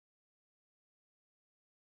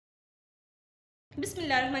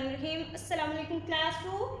Bismillahirrahmanirrahim. Assalamu alaikum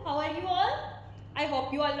classroom. How are you all? I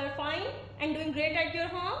hope you all are fine and doing great at your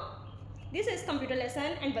home. This is computer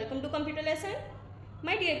lesson and welcome to computer lesson.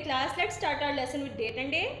 My dear class, let's start our lesson with date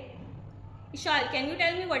and day. Ishal, can you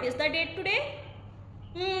tell me what is the date today?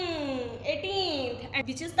 18th. And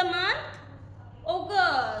which is the month?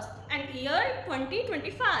 August. And year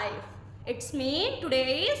 2025. It's me.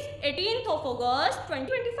 Today is 18th of August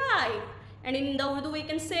 2025. And in the Urdu we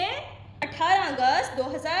can say 18 August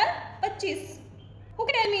 2025. Who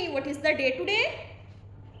can tell me what is the day today?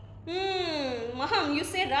 Maham, you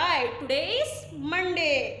say right. Today is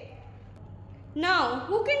Monday. Now,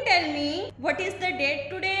 who can tell me what is the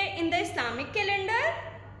date today in the Islamic calendar?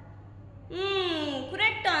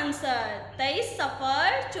 Correct answer. 23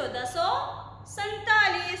 Safar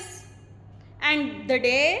 1447. And the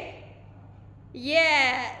day?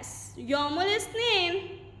 Yes, Yawmul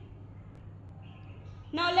Isnin.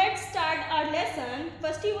 Now let's start our lesson.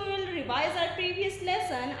 First we will revise our previous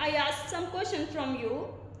lesson. I asked some questions from you.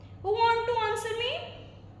 Who want to answer me?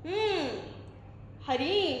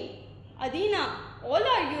 Harim, Adina, all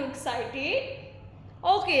are you excited?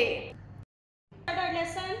 Okay. Start our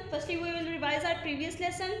lesson. Firstly we will revise our previous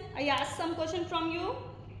lesson. I asked some questions from you.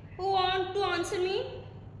 Who want to answer me?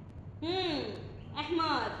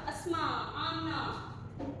 Ahmad, Asma, Amna,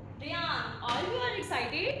 Riyan, all you are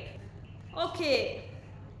excited? Okay.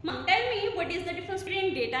 Tell me what is the difference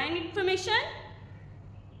between data and information?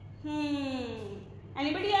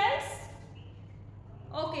 Anybody else?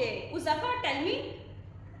 Okay. Uzafa, tell me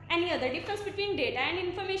any other difference between data and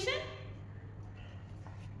information?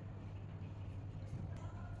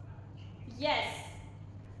 Yes.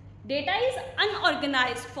 Data is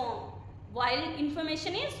unorganized form while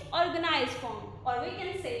information is organized form, or we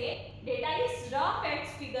can say data is raw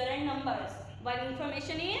facts, figure and numbers while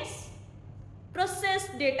information is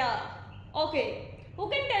processed data. Okay. Who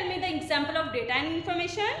can tell me the example of data and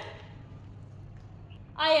information?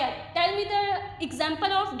 Ayat, tell me the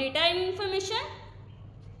example of data and information.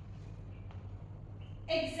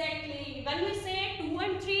 Exactly. When we say 2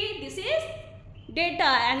 and 3, this is data,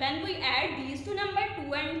 and when we add these two numbers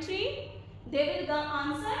 2 and 3, they will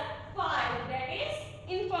answer 5. That is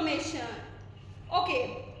information.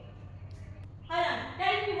 Okay. Haran,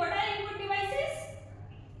 tell me what are input devices?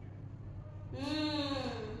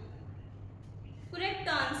 Correct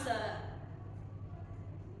answer.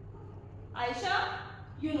 Aisha,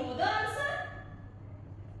 you know the answer?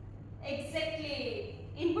 Exactly.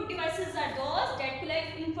 Input devices are those that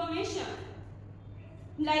collect information.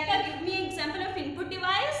 Laika, give me an example of input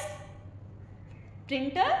device.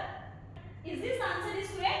 Printer. Is this answer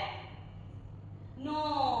is correct?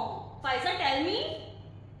 No. Faiza, tell me.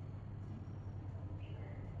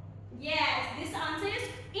 Yes, this answer is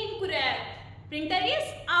incorrect. Printer is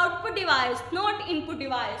output device, not input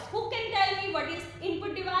device. Who can tell me what is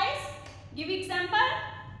input device? Give example.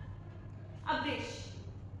 Abrish.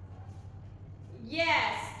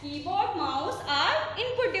 Yes, keyboard, mouse are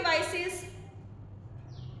input devices.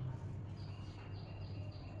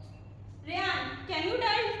 Riyan, can you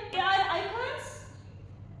tell there are icons?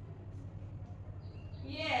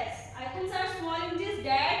 Yes, icons are small images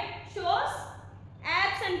that shows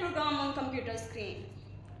apps and program on computer screen.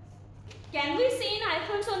 Can we see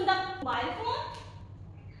icons on the mobile phone?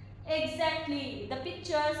 Exactly. The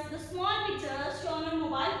pictures, the small pictures shown on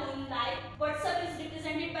mobile phone, like WhatsApp is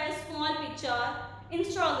represented by a small picture,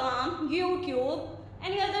 Instagram, YouTube,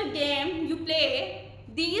 any other game you play,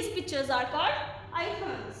 these pictures are called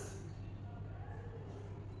icons.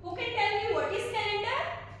 Who can tell me what is calendar?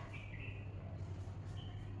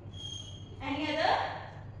 Any other?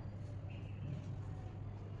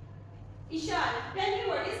 Ishal, tell me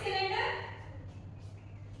what is calendar?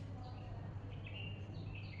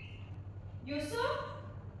 Yusuf,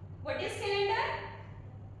 what is calendar?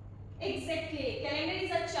 Exactly. Calendar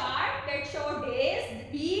is a chart that shows days,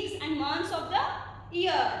 weeks and months of the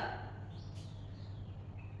year.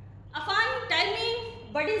 Afan, tell me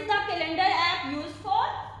what is the calendar app used for?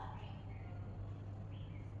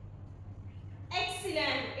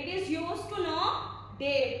 Excellent. It is used to know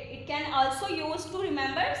date. It can also use to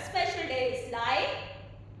remember special days like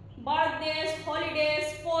birthdays,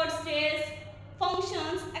 holidays, sports days,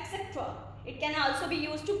 functions, etc. It can also be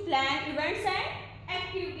used to plan events and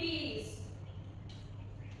activities.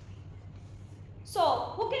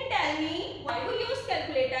 So, who can tell me why we use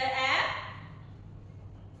calculator app?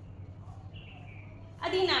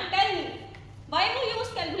 Adina, tell me why we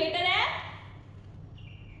use calculator app?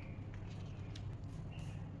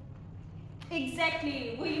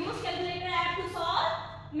 Exactly. We use calculator app to solve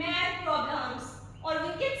math problems, or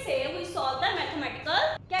we can say we solve the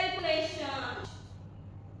mathematical calculation.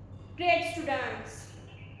 students.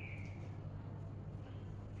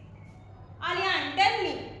 Aryan, tell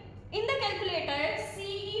me, in the calculator,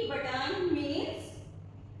 CE button means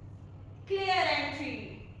clear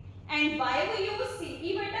entry. And why we use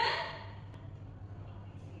CE button?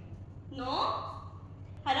 No?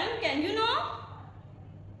 Haram, can you know?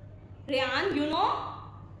 Ryan, you know?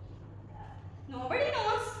 Nobody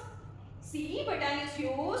knows. CE button is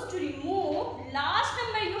used to remove last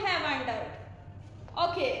number you have entered.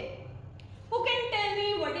 Okay. Who can tell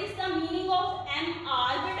me what is the meaning of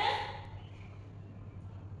MR button?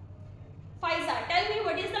 Faiza, tell me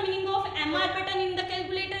what is the meaning of MR button in the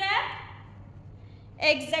calculator app?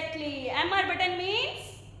 Exactly. MR button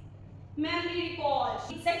means memory recall.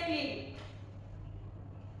 Exactly.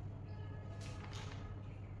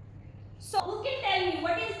 So, who can tell me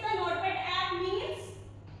what is the Notepad app means?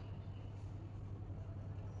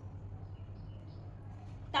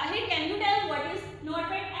 Tahir, can you tell what is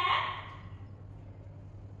Notepad app?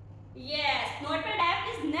 Yes, Notepad app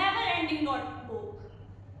is never ending notebook.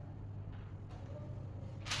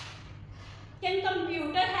 Can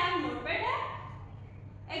computer have Notepad app?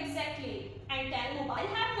 Exactly. And can mobile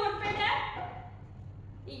have Notepad app?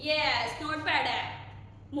 Yes, Notepad app.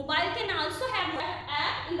 Mobile can also have an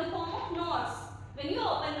app in the form of notes. When you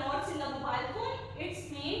open notes in the mobile phone, it's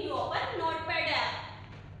mean you open Notepad app.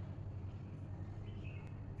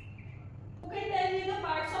 Who can tell me the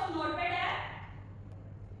parts of Notepad app?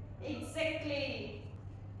 Exactly.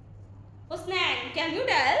 Usnan, can you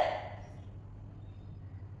tell?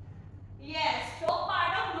 Yes, top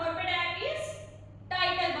part of Notepad app is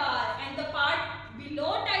title bar and the part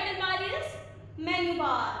below title bar is menu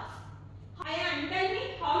bar. Ayan, tell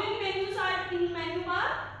me how many menus are in menu bar?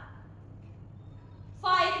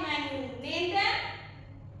 5 menus. Name them.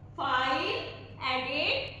 File,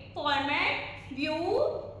 edit, format,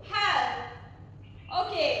 view, help.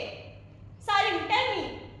 Okay. Salim, tell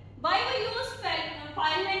me why we use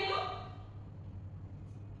file menu?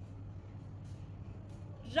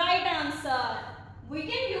 Right answer. We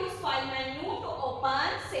can use file menu to open,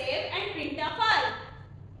 save and print a file.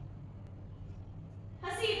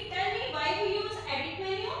 Hasib, tell me why we use edit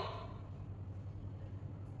menu?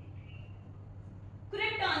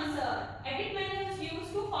 Correct answer. Edit menu is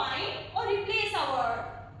used to find or replace a word.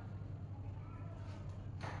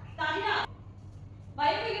 Tahira, why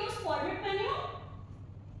we use format menu?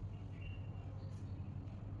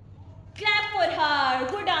 Clap for her.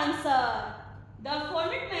 Good answer. The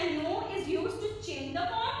format menu is used to change the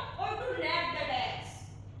font or to wrap the text.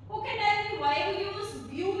 Who can tell me why we use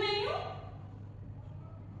view menu?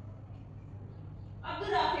 Abdul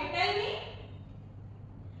Rafi, tell me.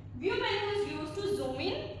 View menu is used to zoom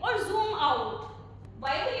in or zoom out.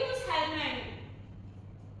 Why we use help menu?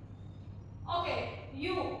 Okay,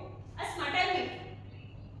 you. Asma, tell me.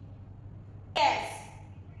 Yes.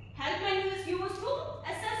 Help menu is used to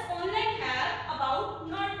access online help about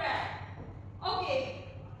Notepad. Okay.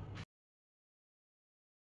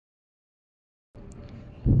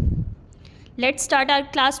 Let's start our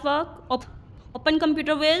classwork. Open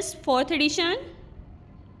Computer Viz 4th edition.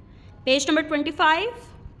 Page number 25.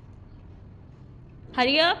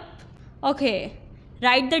 Hurry up. Okay.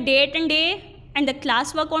 Write the date and day and the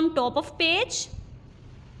classwork on top of page.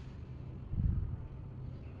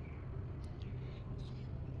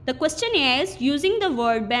 The question is, using the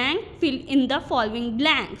word bank, fill in the following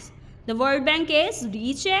blanks. The word bank is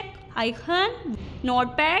recheck, icon,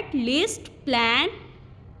 notepad, list, plan,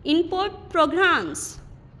 input, programs.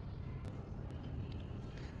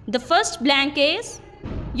 The first blank is,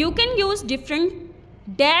 you can use different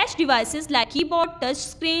dash devices like keyboard, touch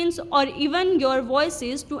screens or even your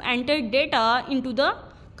voices to enter data into the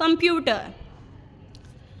computer.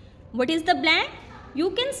 What is the blank? You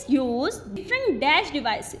can use different dash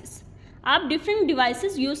devices. आप different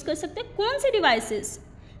devices use कर सकते हैं. कौन से devices?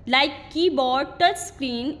 Like keyboard, touch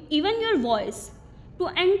screen, even your voice to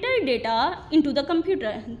enter data into the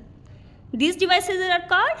computer. These devices are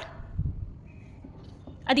called?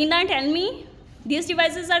 Adina, tell me. These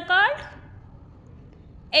devices are called?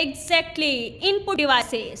 Exactly, input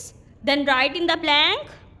devices. Then write in the blank,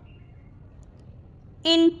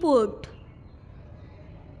 input.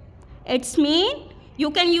 It's mean you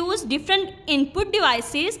can use different input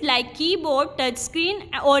devices like keyboard, touch screen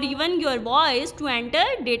or even your voice to enter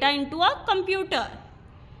data into a computer.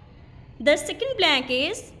 The second blank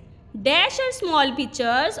is, dash or small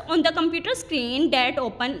pictures on the computer screen that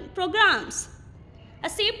open programs.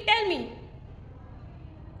 Asif, tell me.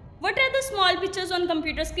 What are the small pictures on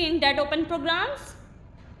computer screen that open programs?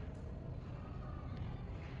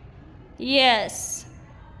 Yes.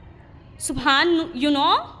 Subhan, you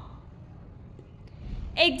know?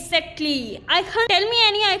 Exactly. Icon. Tell me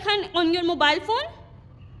any icon on your mobile phone.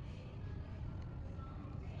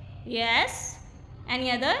 Yes.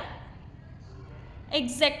 Any other?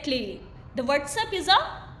 Exactly. The WhatsApp is a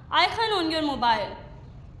icon on your mobile.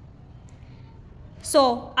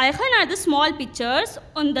 So, icons are the small pictures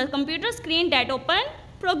on the computer screen that open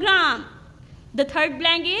program. The third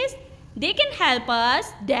blank is they can help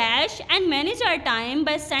us dash and manage our time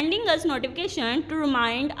by sending us notification to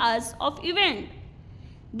remind us of event.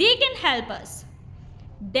 They can help us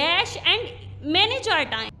dash and manage our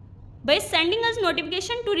time by sending us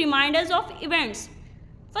notification to remind us of events.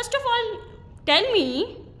 First of all, tell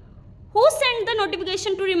me who sent the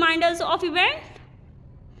notification to remind us of event?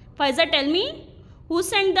 Faiza, tell me who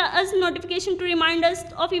sent us notification to remind us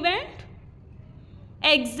of event?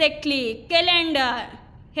 Exactly, calendar.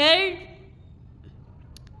 Here,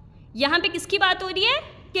 यहाँ पे किसकी बात हो रही है?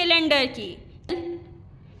 Calendar की.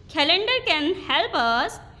 Calendar can help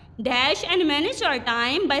us dash and manage our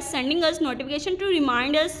time by sending us notification to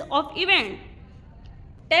remind us of event.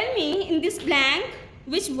 Tell me in this blank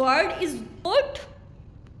which word is put?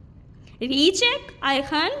 Recheck,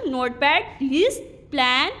 icon, notepad, list,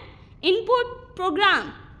 plan, input,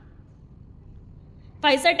 program.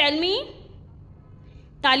 Faiza, tell me.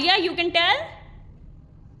 Talia, you can tell.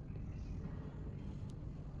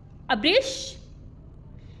 Abrish.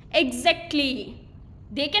 Exactly.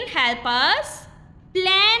 They can help us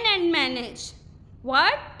plan and manage.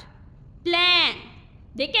 What? Plan.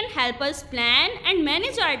 They can help us plan and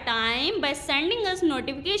manage our time by sending us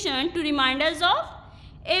notification to remind us of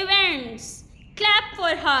events. Clap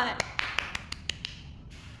for her.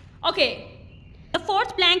 Okay. The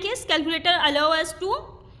fourth blank is calculator allow us to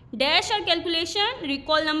dash our calculation,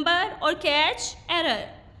 recall number or catch error.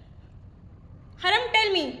 Haram,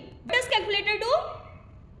 tell me, what does calculator do?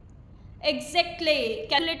 Exactly.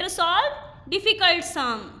 Calculator solve difficult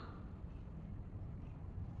sum.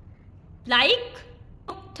 Like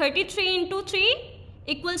 33 into 3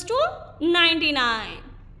 equals to 99.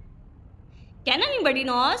 Can anybody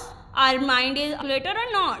knows our mind is calculator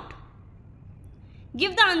or not?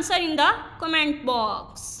 Give the answer in the comment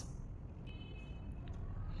box.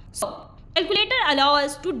 So, calculator allow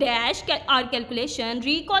us to dash our calculation,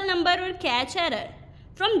 recall number or catch error.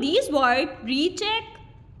 From these words, recheck,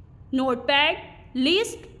 notepad,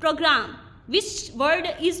 list, program. Which word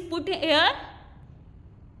is put here?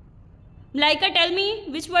 Malaika, tell me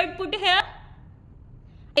which word put here?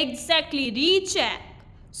 Exactly, recheck.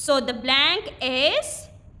 So the blank is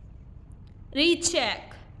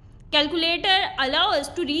recheck. Calculator allows us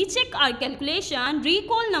to recheck our calculation,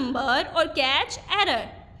 recall number or catch error.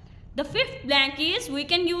 The fifth blank is we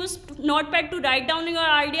can use notepad to write down your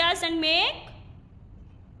ideas and make.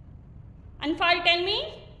 Anfal, tell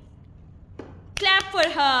me. Clap for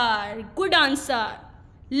her. Good answer.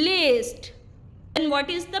 List. And what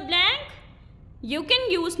is the blank? You can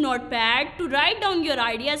use notepad to write down your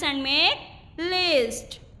ideas and make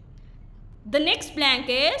list. The next blank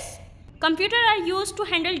is computer are used to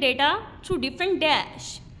handle data through different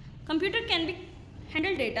dash. Computer can be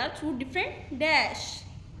handle data through different dash,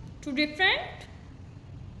 through different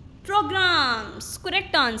programs.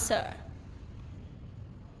 Correct answer.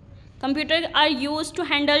 Computers are used to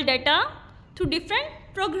handle data through different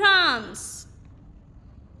programs.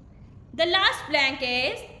 The last blank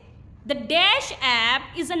is the Dash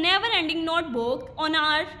app is a never-ending notebook on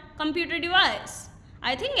our computer device.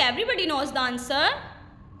 I think everybody knows the answer.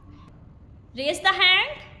 Raise the hand.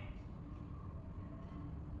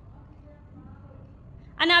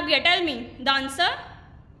 Anabia, tell me the answer.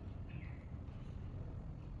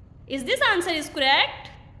 Is this answer is correct?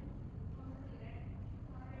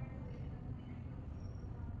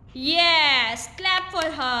 Yes, clap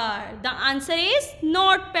for her. The answer is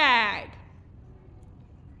notepad.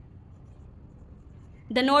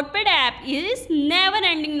 The notepad app is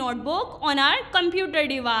never-ending notebook on our computer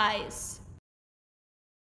device.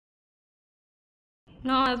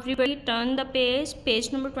 Now everybody turn the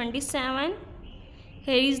page number 27.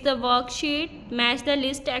 Here is the worksheet. Match the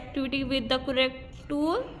list activity with the correct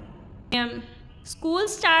tool. School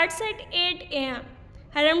starts at 8 am.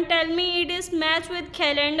 Haram, tell me it is matched with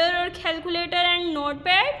calendar or calculator and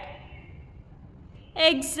notepad?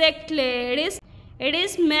 Exactly. It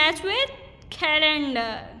is matched with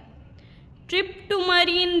calendar. Trip to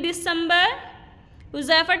Marine December.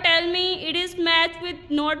 Uzaifa, tell me it is matched with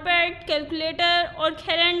notepad, calculator or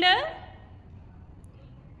calendar?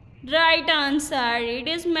 Right answer. It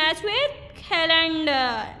is matched with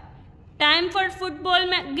calendar. Time for football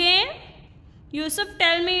game. Yusuf,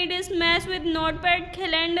 tell me it is matched with notepad,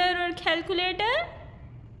 calendar or calculator?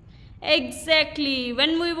 Exactly.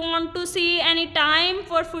 When we want to see any time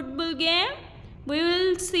for football game, we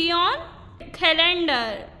will see on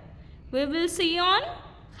calendar. We will see on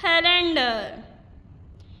calendar.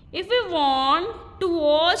 If we want to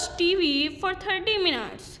watch TV for 30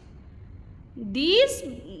 minutes, this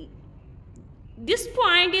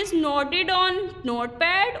point is noted on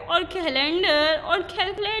notepad or calendar or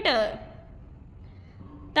calculator.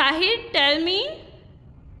 Tahir, tell me.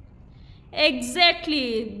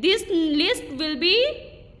 Exactly. This list will be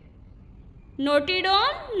noted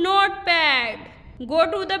on notepad. Go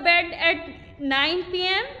to the bed at 9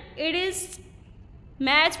 p.m. It is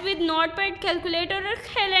matched with notepad, calculator or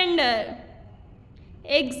calendar.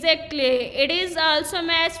 Exactly. It is also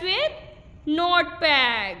matched with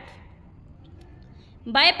notepad.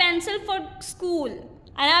 Buy pencil for school.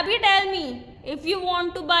 And Abhi, tell me, if you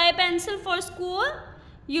want to buy pencil for school,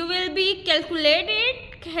 you will be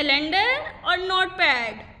calculated, calendar or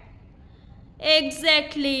notepad.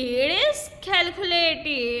 Exactly, it is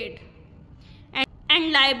calculated.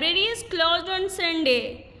 And library is closed on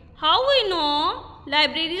Sunday. How we know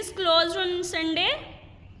library is closed on Sunday?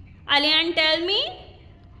 Alian, tell me.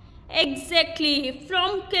 Exactly,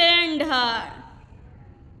 from calendar.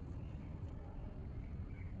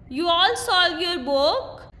 You all solve your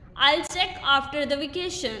book. I'll check after the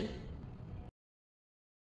vacation.